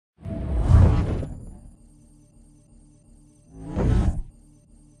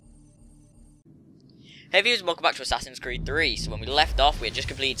Hey viewers, welcome back to Assassin's Creed 3. So when we left off, we had just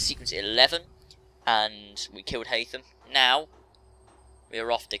completed sequence 11, and we killed Hatham. Now, we are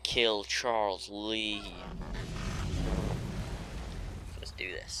off to kill Charles Lee. Let's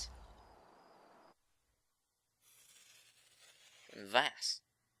do this. Vass.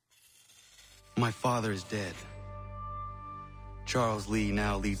 My father is dead. Charles Lee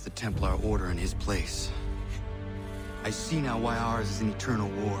now leads the Templar Order in his place. I see now why ours is an eternal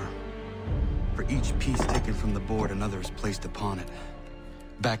war. For each piece taken from the board, another is placed upon it.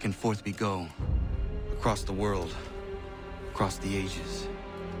 Back and forth we go. Across the world. Across the ages.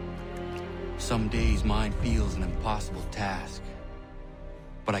 Some days mine feels an impossible task.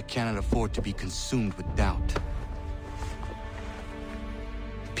 But I cannot afford to be consumed with doubt.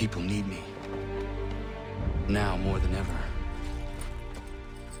 People need me. Now more than ever.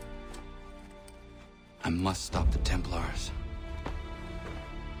 I must stop the Templars.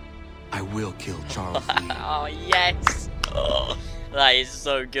 I will kill Charles Lee. Oh, yes! Oh, that is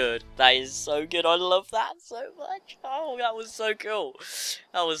so good. That is so good. I love that so much. Oh, that was so cool.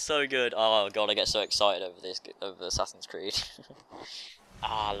 That was so good. Oh, God, I get so excited over this, over Assassin's Creed.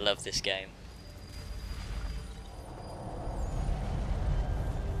 Ah, I love this game.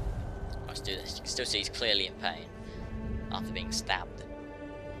 Let's do this. You can still see he's clearly in pain after being stabbed.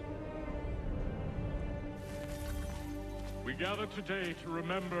 We gather today to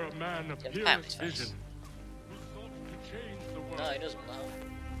remember a man of peerless vision who sought to change the world. No, he doesn't know.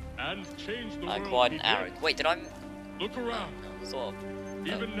 And change the I world. acquired an arrow. Wait, did I? Look around. No, sort of.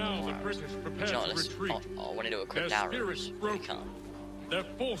 Even now, the British prepare to retreat. I want to do a quick Their arrow. spirits We broken. can't. Their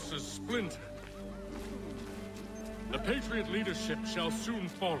forces splintered. The Patriot leadership shall soon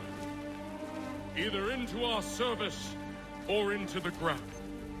follow, either into our service or into the ground.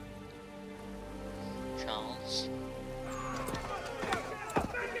 Charles.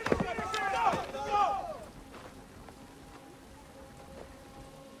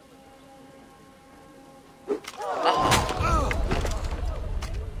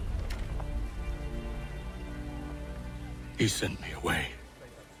 He sent me away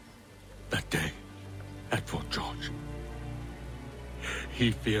that day at Fort George.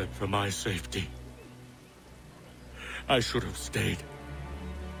 He feared for my safety. I should have stayed.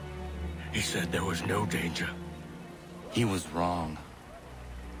 He said there was no danger. He was wrong.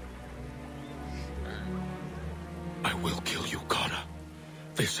 I will kill you, Carter.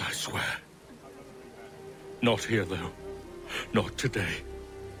 This I swear. Not here, though. Not today.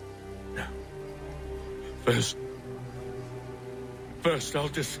 No. First, I'll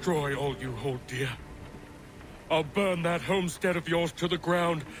destroy all you hold dear. I'll burn that homestead of yours to the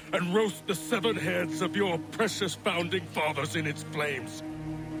ground and roast the severed heads of your precious founding fathers in its flames.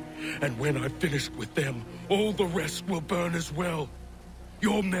 And when I've finished with them, all the rest will burn as well.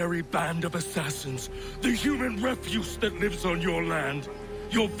 Your merry band of assassins, the human refuse that lives on your land,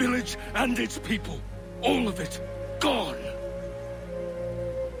 your village and its people, all of it, gone.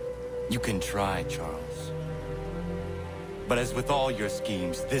 You can try, Charles. But as with all your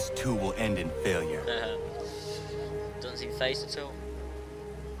schemes, this too will end in failure. Doesn't seem phased at all.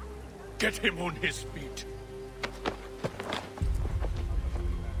 Get him on his feet.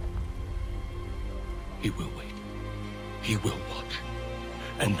 He will wait. He will watch.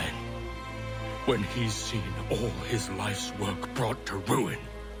 And then, when he's seen all his life's work brought to ruin,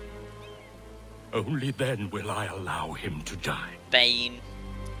 only then will I allow him to die. Bane,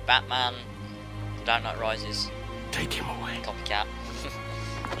 Batman, The Dark Knight Rises. Take him away. Copycat.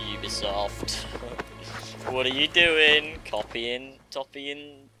 Ubisoft. What are you doing? Copying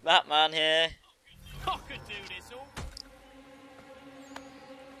Batman here. I could do this all.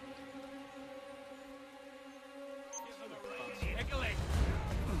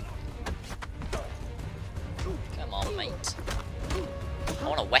 Come on, mate. I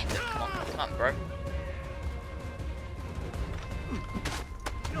want a weapon. Come on, bro.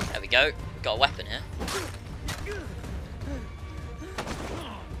 There we go. Got a weapon here.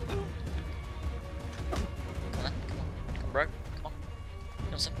 Come on, bro. Come on. You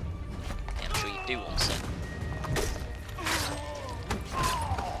want some? Yeah, I'm sure you do want some.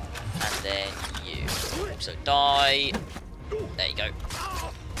 And then you also die. There you go.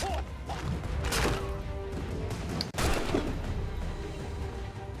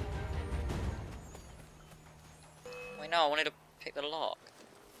 Wait, no, I wanted to pick the lock.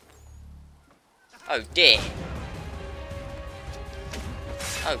 Oh dear.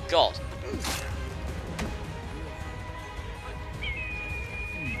 Oh god.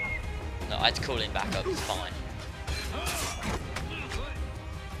 No, I had to call him back up, it's fine.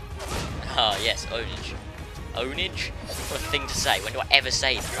 Ah, yes, ownage. Ownage? What a thing to say. When do I ever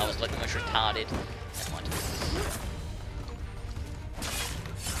say that? I was like the most retarded Never mind.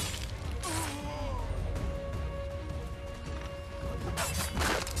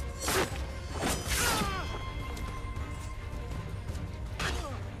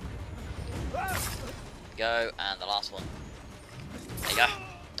 Go, and the last one. There you go.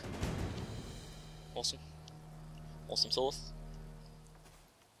 Awesome. Awesome sauce.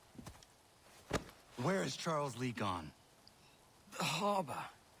 Where is Charles Lee gone? The harbor.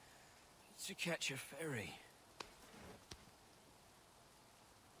 To catch a ferry.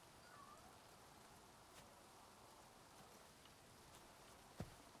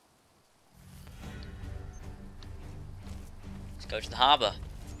 Let's go to the harbour.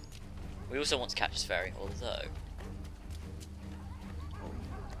 We also want to catch this ferry, although...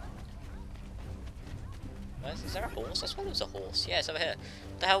 Is there a horse? I swear there was a horse. Yeah, it's over here.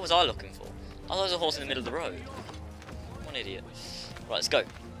 What the hell was I looking for? I thought there was a horse in the middle of the road. What an idiot. Right, let's go.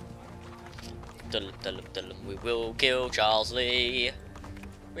 We will kill Charles Lee.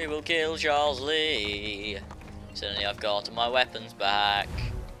 We will kill Charles Lee. Suddenly I've got my weapons back.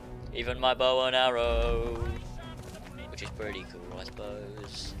 Even my bow and arrow. Which is pretty cool, I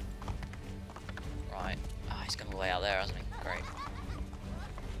suppose. Right. Ah, he's gone way out there, hasn't he? Great.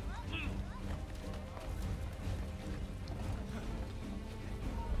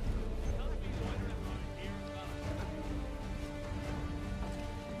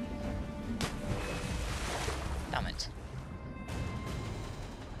 Damn it.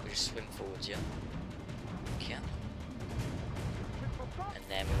 We just swim forwards, yeah. Yeah. And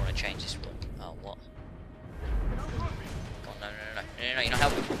then we want to change this one. Oh, what? God, no, you're not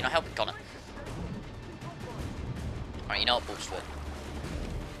helping. You're not helping, Connor. Alright, you know what, bullshit.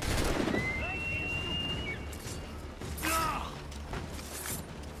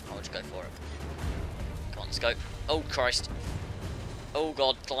 I'll just go for it. Come on, let's go. Oh, Christ. Oh,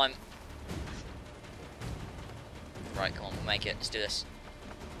 God, climb. Right, come on, we'll make it. Let's do this.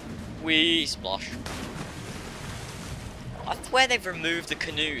 Whee! Splosh. I swear they've removed the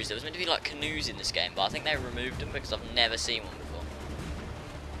canoes. There was meant to be like canoes in this game, but I think they removed them because I've never seen one before.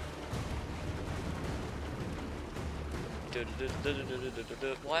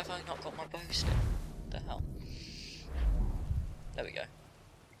 Why have I not got my bow still? What the hell? There we go.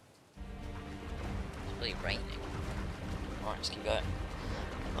 It's really raining. Alright, let's keep going.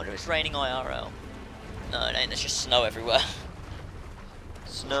 I wonder if it's raining IRL. No, it ain't. There's just snow everywhere.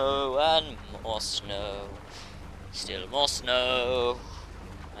 Snow and more snow. Still more snow.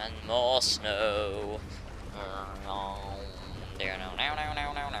 And more snow.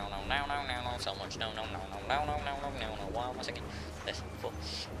 So much no. Why am I singing this?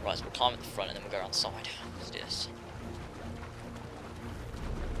 Right, so we'll climb at the front and then we'll go around the side. Let's do this.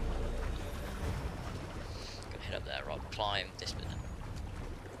 Gonna head up there, right, we'll climb this bit then.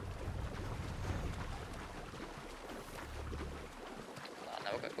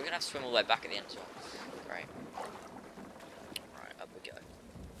 No, we're gonna have to swim all the way back at the end as well. Great. Right, up we go.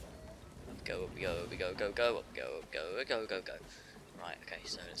 Up we go, go. Right, okay,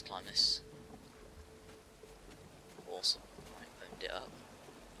 so let's climb this. Awesome. Right, opened it up.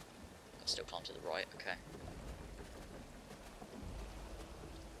 I'll still climb to the right, okay.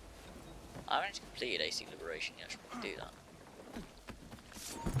 I haven't actually completed ACIII Liberation yet, I should probably do that.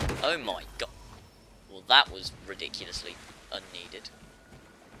 Oh my god. Well, that was ridiculously unneeded.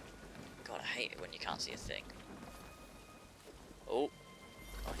 God, I hate it when you can't see a thing. Oh,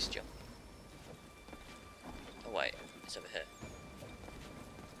 nice jump. Oh wait, it's over here.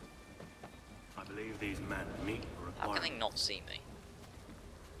 I believe these men meet for How can they not see me?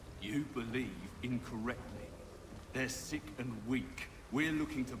 You believe incorrectly. They're sick and weak. We're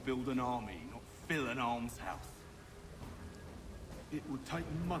looking to build an army, not fill an almshouse. It would take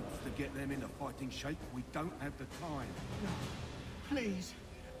months to get them in a fighting shape. We don't have the time. Please,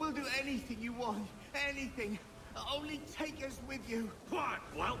 we'll do anything you want. Anything. Only take us with you. Quiet,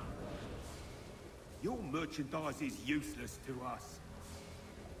 well. Your merchandise is useless to us.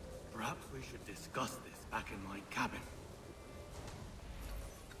 Perhaps we should discuss this back in my cabin.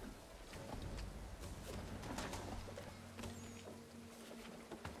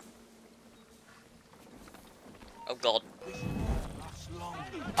 Oh god.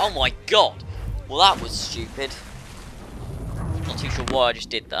 Oh my god! Well, that was stupid. Not too sure why I just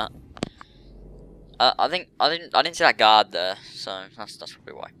did that. I didn't see that guard there, so that's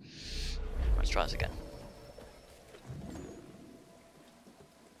probably why. Let's try this again.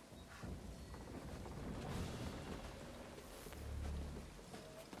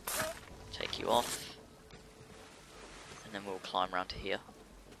 Take you off, and then we'll climb around to here.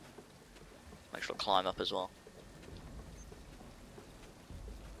 Make sure to climb up as well.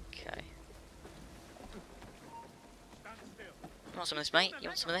 Okay. You want some of this, mate? You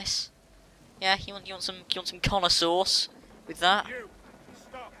want some of this? Yeah, you want some Connor sauce with that? You,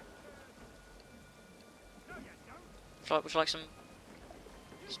 stop. Would you like some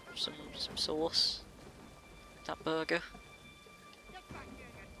sauce? That burger?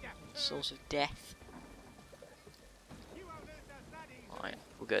 Sauce of death. Right,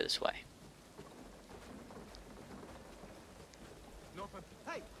 we'll go this way.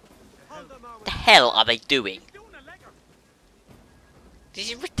 What the hell are they doing?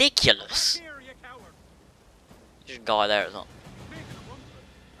 This is ridiculous. There's a guy there as well.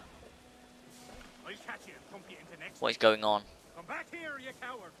 What is going on? Come back here, you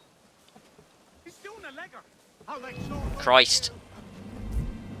coward. He's doing a legger. Christ.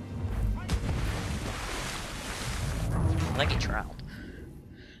 I think he drowned.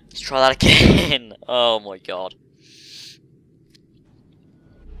 Let's try that again. Oh my god.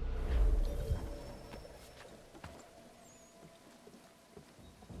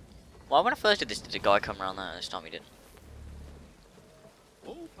 Well, when I first did this, did a guy come around there? This time he didn't.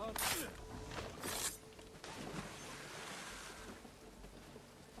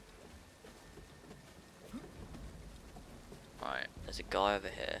 Right, there's a guy over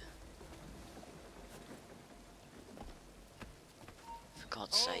here. For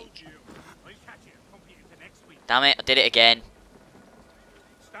God's sake. Damn it, I did it again.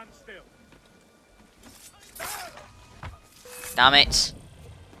 Stand still. Damn it.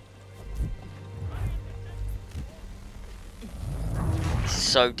 This is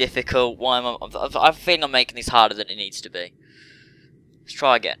so difficult. Why am I have a feeling I'm making this harder than it needs to be. Let's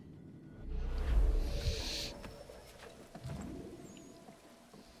try again.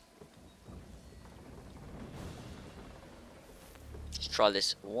 Let's try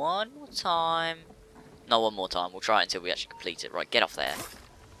this one more time. No, one more time. We'll try it until we actually complete it. Right, get off there.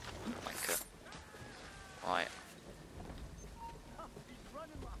 Wanker. Right.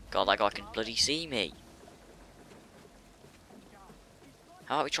 God, that guy can bloody see me.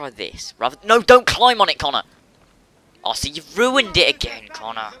 How about we try this? Rather, no, don't climb on it, Connor. Oh, see, you've ruined it again,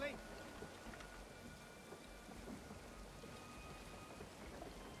 Connor.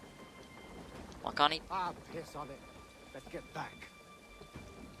 Why can't he? Ah, piss on it. Let's get back.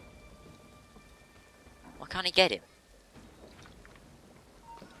 Why can't he get him?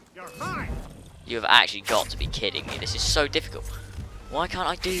 You're fine. You have actually got to be kidding me. This is so difficult. Why can't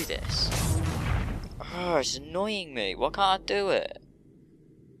I do this? Oh, it's annoying me. Why can't I do it?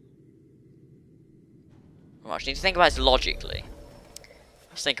 Right, I just need to think about this logically.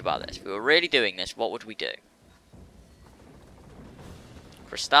 Let's think about this. If we were really doing this, what would we do?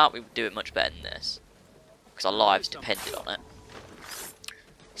 For a start, we would do it much better than this. Because our lives depended on it.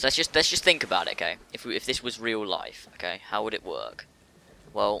 So let's just think about it, okay? If this was real life, okay, how would it work?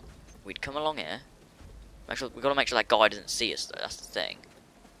 Well, we'd come along here. We've got to make sure that guy doesn't see us, though. That's the thing.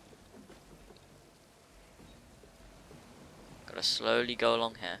 Got to slowly go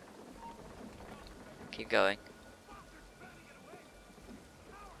along here. Keep going.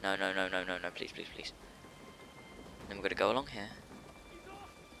 No, no, no, no, no, no, please, please, please. Then we're going to go along here.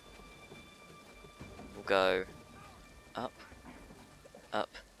 We'll go up, up,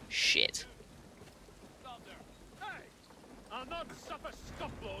 shit.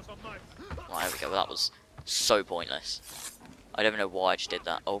 Right, there we go. Well, that was so pointless. I don't even know why I just did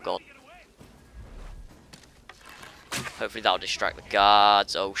that. Oh god. Hopefully that'll distract the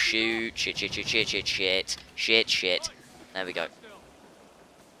guards. Oh shoot. Shit, shit, shit, shit, shit, shit. Shit, shit. There we go.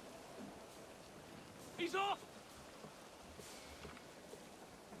 He's off.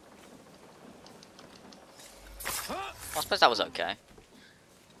 I suppose that was okay.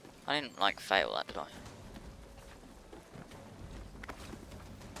 I didn't like fail that, did I?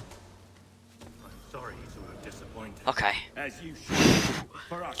 Sorry to have disappointed. Okay. As you should.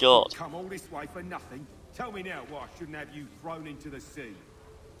 For us God. to come all this way for nothing. Tell me now why I shouldn't have you thrown into the sea.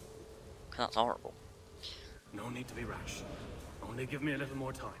 That's horrible. No need to be rash. Only give me a little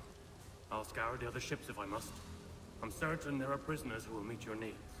more time. I'll scour the other ships if I must. I'm certain there are prisoners who will meet your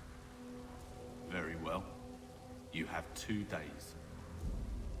needs. Very well. You have 2 days.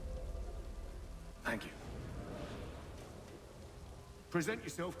 Thank you. Present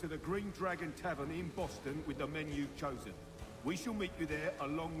yourself to the Green Dragon Tavern in Boston with the men you've chosen. We shall meet you there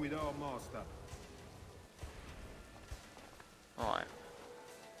along with our master. Alright.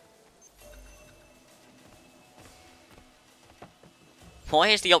 Why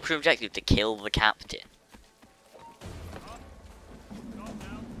is the optional objective to kill the captain?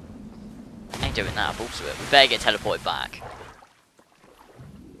 Ain't doing that, also it. We better get teleported back.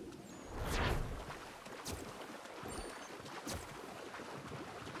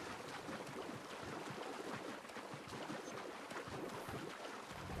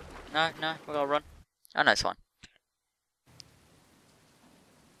 No, we gotta run. Oh no, it's fine.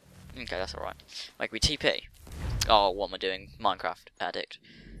 Okay, that's alright. Like, we TP. Oh, what am I doing? Minecraft addict.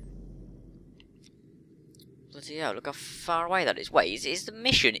 Bloody hell, look how far away that is. Wait, is the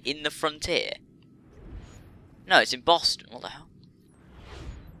mission in the frontier? No, it's in Boston. What the hell?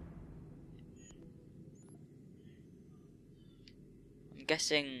 I'm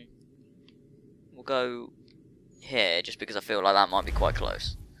guessing we'll go here, just because I feel like that might be quite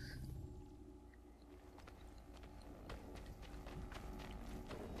close.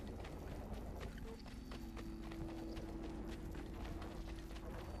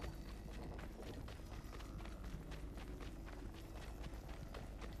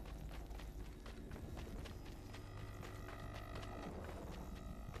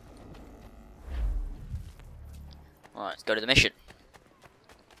 Alright, let's go to the mission.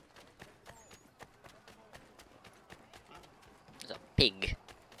 There's a pig.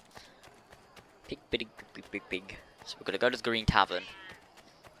 Pig. So we're gonna go to the Green Tavern.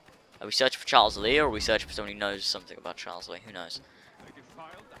 Are we searching for Charles Lee, or are we searching for someone who knows something about Charles Lee? Who knows?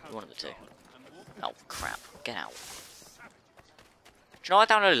 One of the two. Oh crap, get out. Do you know what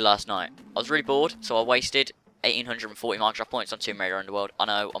I downloaded last night? I was really bored, so I wasted 1,840 Minecraft points on Tomb Raider Underworld. I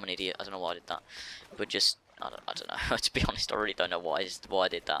know, I'm an idiot, I don't know why I did that. But just, I don't know, to be honest, I really don't know why I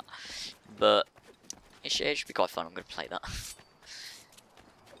did that. But, it should be quite fun, I'm going to play that.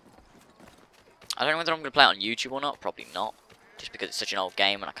 I don't know whether I'm going to play it on YouTube or not, probably not. Just because it's such an old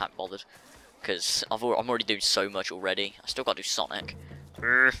game and I can't be bothered. Because I'm already doing so much already. I still got to do Sonic.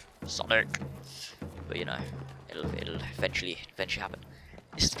 Sonic. But you know, it'll eventually happen.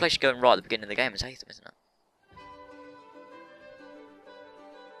 This is the place you're going right at the beginning of the game, is ACIII, isn't it?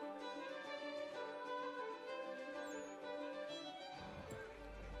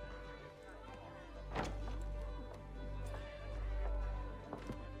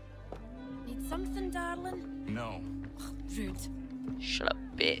 Need something, darling? No. Rude. Shut up,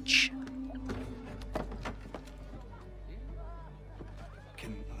 bitch.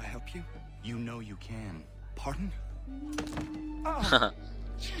 Can I help you? You know you can. Pardon? Oh.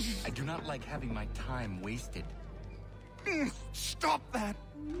 I do not like having my time wasted. Stop that!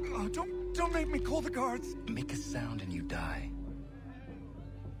 Oh, don't make me call the guards. Make a sound and you die.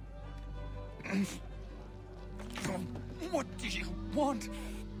 What do you want?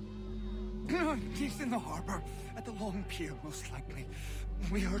 He's in the harbor, at the long pier, most likely.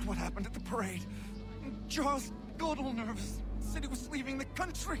 We heard what happened at the parade. Charles got all nervous, said he was leaving the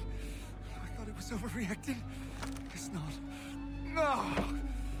country. I thought he was overreacting. It's not. No.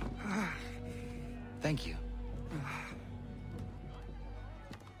 Thank you.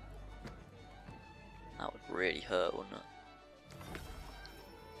 That would really hurt, wouldn't it?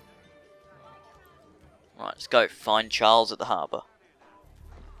 Right, let's go find Charles at the harbour.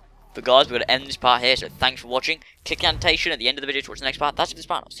 But guys, we're going to end this part here, so thanks for watching. Click the annotation at the end of the video to watch the next part. That's it for this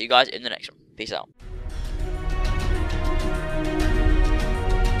part. I'll see you guys in the next one. Peace out.